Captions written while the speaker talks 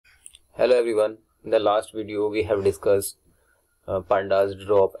Hello everyone. In the last video we have discussed Pandas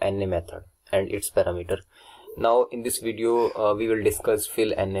drop NA method and its parameter. Now in this video we will discuss fill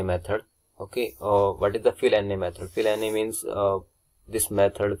NA method. Okay, what is the fill NA method? Fill NA means this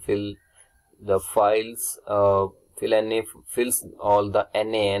method fill the files. Fill NA fills all the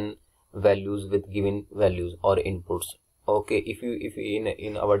NaN values with given values or inputs. Okay, if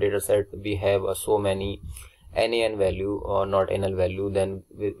in our data set we have so many NaN value or not NL value, then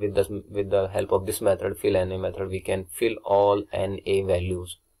with the help of this method, fill NA method, we can fill all NA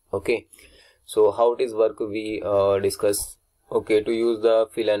values. Okay, so how it is work we discuss. Okay, to use the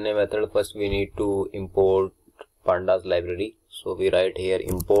fill NA method, first we need to import Pandas library. So we write here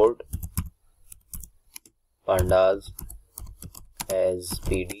import Pandas as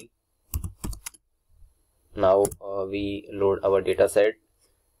PD. Now we load our data set.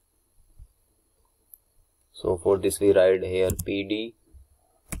 So for this we write here pd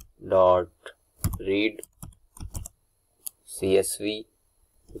dot read csv,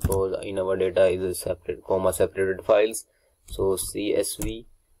 because in our data is a separate separated files. So csv,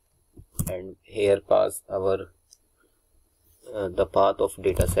 and here pass our the path of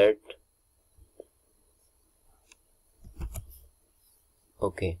data set.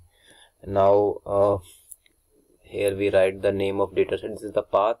 Okay, now here we write the name of data set. This is the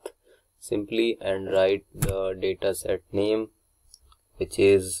path. Simply and write the data set name, which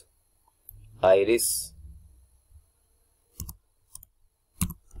is iris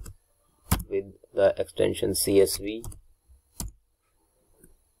with the extension csv.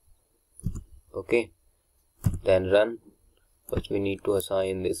 Okay, then run. First we need to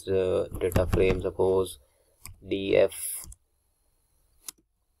assign this data frame, suppose df,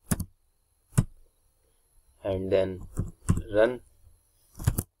 and then run.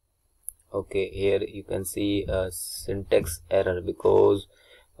 Okay, here you can see a syntax error because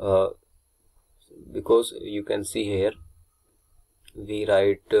you can see here we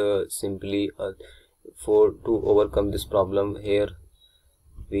write simply to overcome this problem, here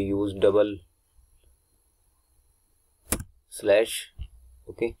we use double slash.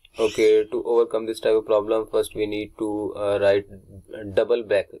 Okay, to overcome this type of problem, first we need to write double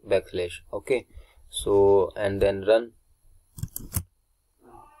backslash. Okay, so and then run.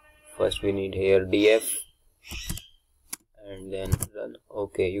 First we need here df and then run.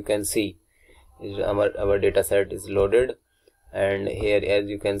 Okay, you can see our data set is loaded, and here as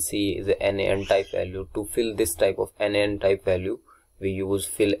you can see is a NaN type value. To fill this type of NaN type value, we use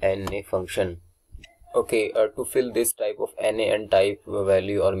fill NA function. Okay, to fill this type of NaN type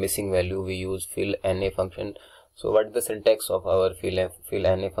value or missing value, we use fill NA function. So what is the syntax of our fill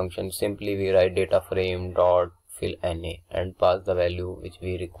NA function? Simply we write data frame dot fill NA and pass the value which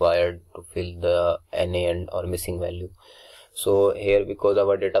we required to fill the NaN or missing value. So here, because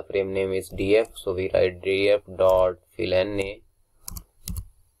our data frame name is df, so we write df dot fill NA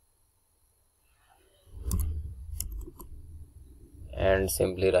and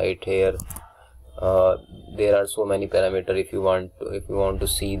simply write here there are so many parameters. If you want to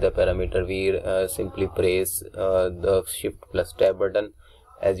see the parameter, we simply press the shift plus tab button.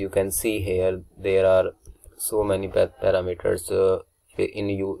 As you can see here, there are so many parameters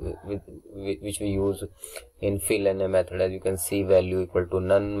which we use in fill NA method. As you can see, value equal to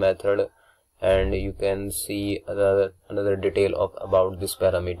none method, and you can see another detail about this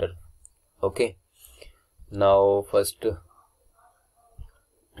parameter. Okay, now first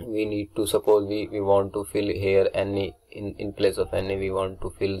we need to, suppose we want to fill here NA in place of NA we want to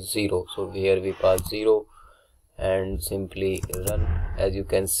fill 0. So here we pass 0 and simply run. As you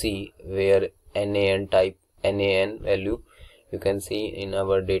can see, where NaN type NaN value, you can see in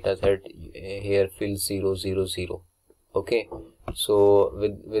our data set here fill 0 0 0. Okay, so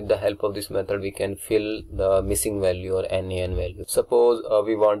with the help of this method we can fill the missing value or NaN value. Suppose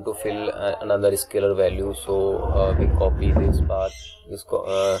we want to fill another scalar value, so we copy this path, this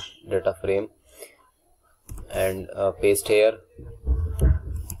data frame, and paste here,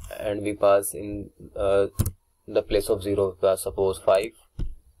 and we pass in the place of 0 suppose 5,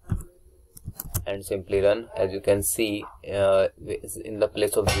 and simply run. As you can see, in the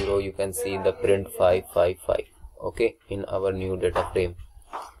place of 0 you can see the print 555. Okay, in our new data frame.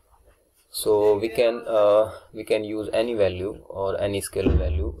 So we can use any value or any scalar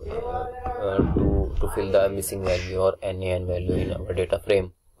value to fill the missing value or NaN value in our data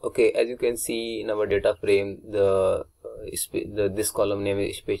frame. Okay, as you can see in our data frame, this column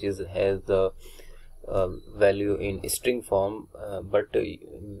name species has the value in string form, but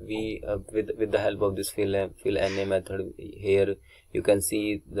we with the help of this fill NA method, here you can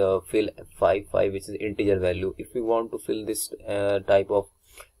see the fill 55, which is integer value. If we want to fill this type of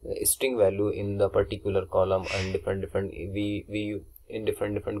string value in the particular column, and different we in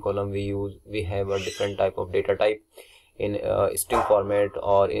different column we have a different type of data type in string format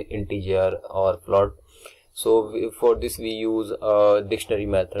or in integer or float. So for this we use a dictionary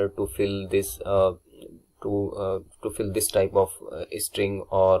method to fill this to fill this type of string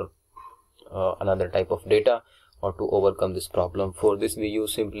or another type of data, or to overcome this problem. For this we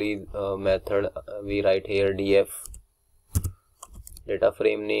use simply method, we write here df data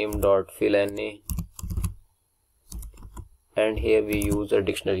frame name dot fill na, and here we use a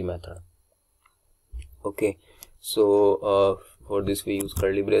dictionary method. Okay, so for this we use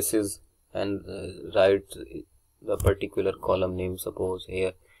curly braces and write the particular column name, suppose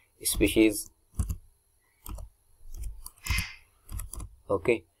here species.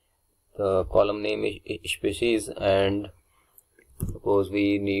 Okay, the column name is species, and suppose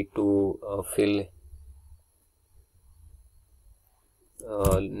we need to fill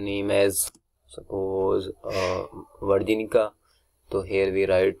name as suppose Virginica, so here we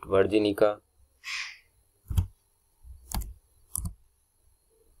write Virginica.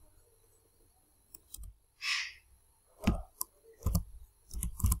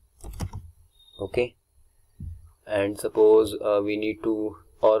 Okay, and suppose we need to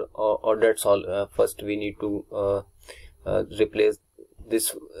or that's all. First we need to replace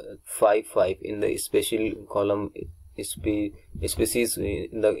this 5 in the special column species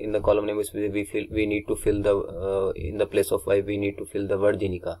in the column name we need to fill the in the place of 5 we need to fill the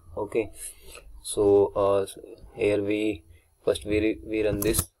Virginica. Okay, so here we first we run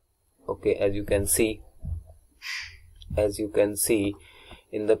this. Okay, as you can see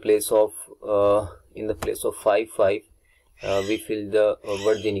in the place of 5 we fill the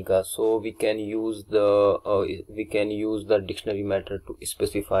Virginica. So we can use the dictionary method to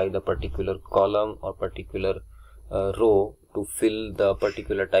specify the particular column or particular row to fill the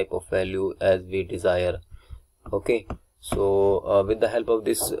particular type of value as we desire. Okay, so with the help of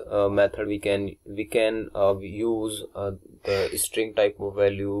this method we can use the string type of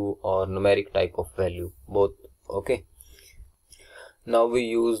value or numeric type of value, both. Okay, now we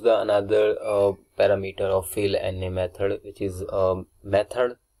use the another parameter of fill na method, which is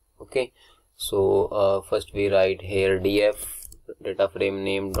method. Okay, so first we write here df data frame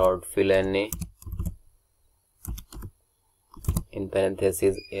name dot fill na, in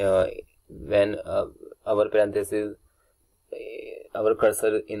parentheses when our parentheses our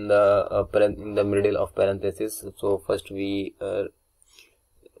cursor in the middle of parentheses. So first we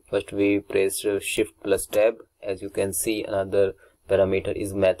press shift plus tab. As you can see, another parameter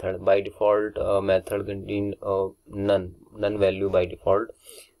is method. By default method contain none value by default.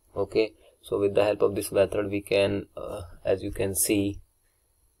 Okay, so with the help of this method we can as you can see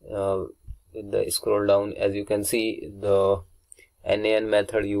with the scroll down, as you can see the nan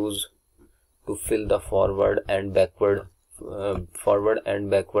method used to fill the forward and backward to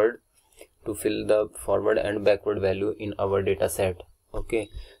fill the forward and backward value in our data set. Okay,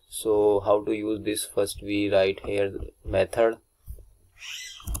 so how to use this? First we write here method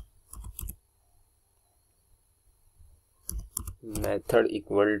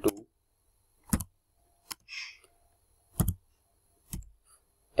equal to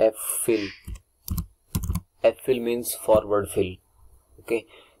ffill. Ffill means forward fill. Okay,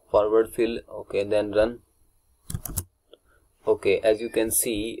 forward fill. Okay, then run. Okay, as you can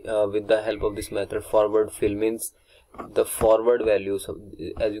see with the help of this method, forward fill means the forward value. So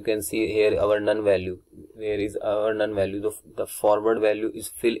as you can see here, our none value, where is our none value? The forward value is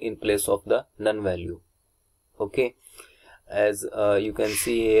fill in place of the none value. Okay, as you can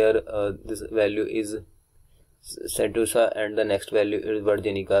see here this value is Sentosa and the next value is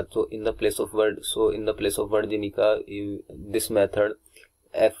Virginica. So in the place of Virginica, this method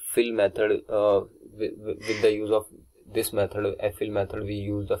ffill method with the use of this method ffill method we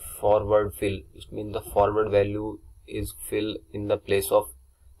use the forward fill. It means the forward value is fill in the place of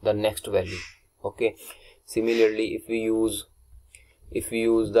the next value. Okay, similarly if we use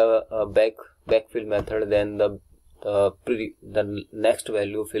the backfill method, then the next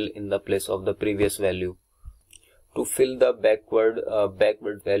value fill in the place of the previous value. To fill the backward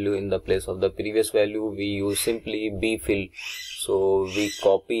value in the place of the previous value, we use simply bfill. So we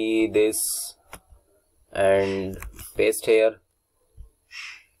copy this and paste here,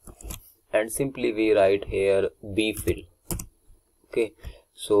 and simply we write here bfill. Okay,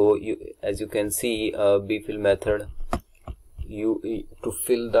 so as you can see bfill method to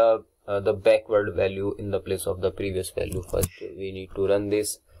fill the backward value in the place of the previous value. First we need to run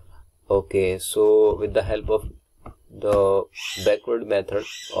this. Okay, so with the help of the backward method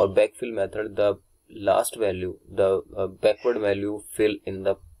or backfill method, the last value, the backward value fill in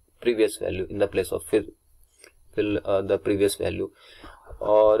the previous value, in the place of fill the previous value.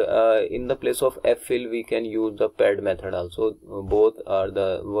 Or in the place of ffill we can use the pad method also. Both are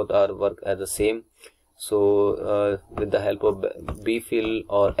work as the same. So with the help of bfill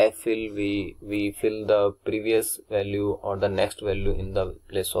or ffill, we fill the previous value or the next value in the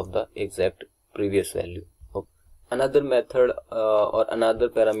place of the exact previous value. Okay. Another method or another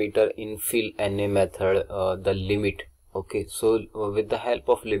parameter in fill NA method, the limit. Okay, so with the help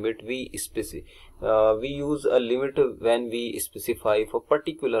of limit we use a limit when we specify for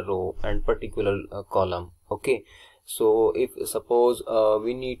particular row and particular column. Okay, so if suppose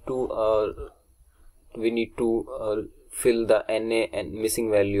we need to fill the NA and missing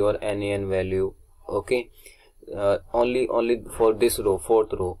value or NaN value. Okay, only for this row,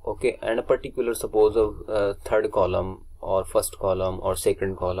 fourth row. Okay, and a particular, suppose of third column or first column or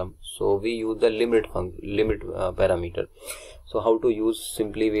second column, so we use the limit parameter. So how to use?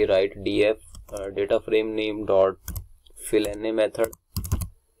 Simply we write df data frame name dot fill NA method,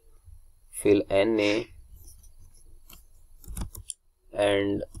 fill NA,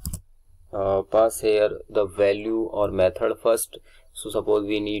 and pass here the value or method first. So suppose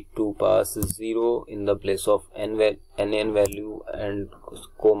we need to pass 0 in the place of NaN value and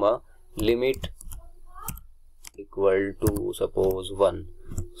comma limit equal to suppose 1.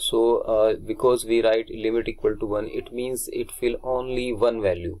 So because we write limit equal to 1, it means it fill only one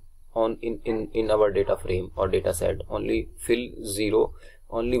value on in our data frame or data set. Only fill 0,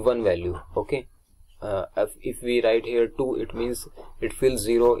 only one value. Okay, if we write here 2, it means it fills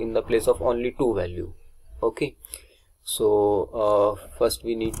 0 in the place of only 2 value. Okay, so first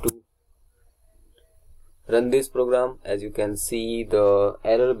we need to run this program. As you can see the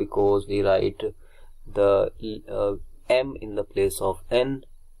error, because we write the m in the place of n,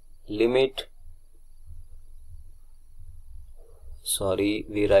 limit, sorry,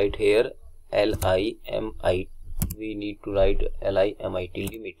 we write here limit, we need to write limit,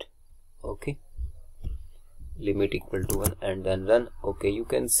 limit. Okay, limit equal to 1, and then run. Okay, you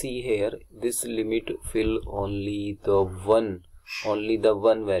can see here this limit fill only the one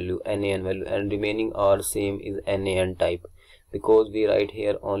value, NaN value, and remaining are same is NaN type. Because we write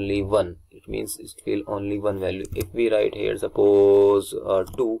here only 1, it means it fill only one value. If we write here suppose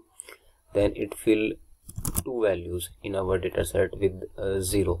 2, then it fill two values in our data set with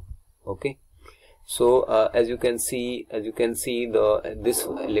 0. Okay, so as you can see this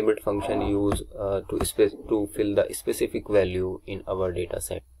limit function used to fill the specific value in our data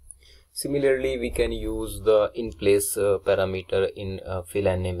set. Similarly, we can use the in place parameter in fill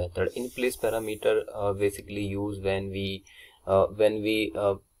NA method. In place parameter basically used when we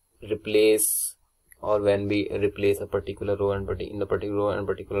replace a particular row and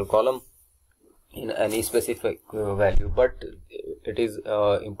particular column in any specific value. But it is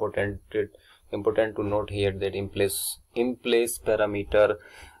important to note here that in place parameter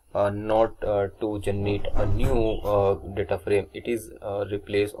not to generate a new data frame. It is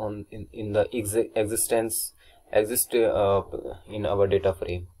replaced in the exist in our data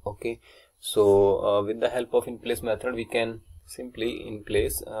frame. Okay, so with the help of in place method we can simply in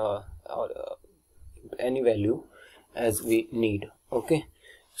place any value as we need. Okay,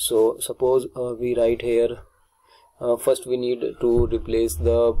 so suppose we write here first we need to replace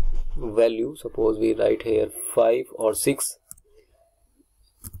the value. Suppose we write here 5 or 6,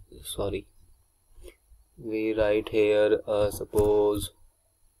 sorry, we write here suppose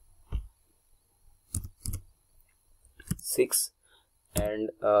 6 and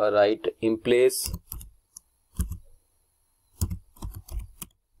write in place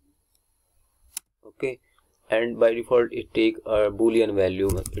okay, and by default it take a boolean value,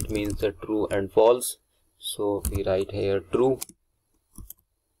 it means the true and false. So we write here true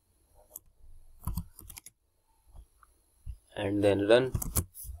and then run.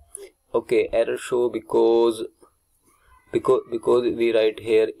 Okay, error show because we write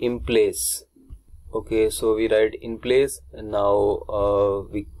here in place. Okay, so we write in place, and now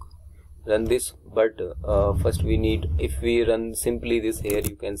we run this. But first we need, if we run simply this here,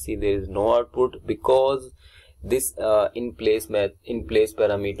 you can see there is no output, because this in place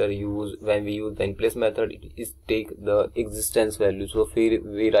parameter use, when we use the in place method, it is take the existence value. So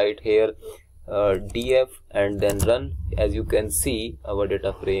we write here df and then run. As you can see, our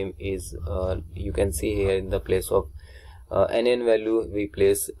data frame is you can see here in the place of NaN value we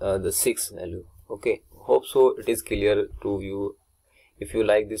place the 6 value. Okay, hope so it is clear to you. If you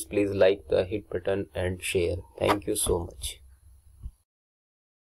like this, please like the hit button and share. Thank you so much.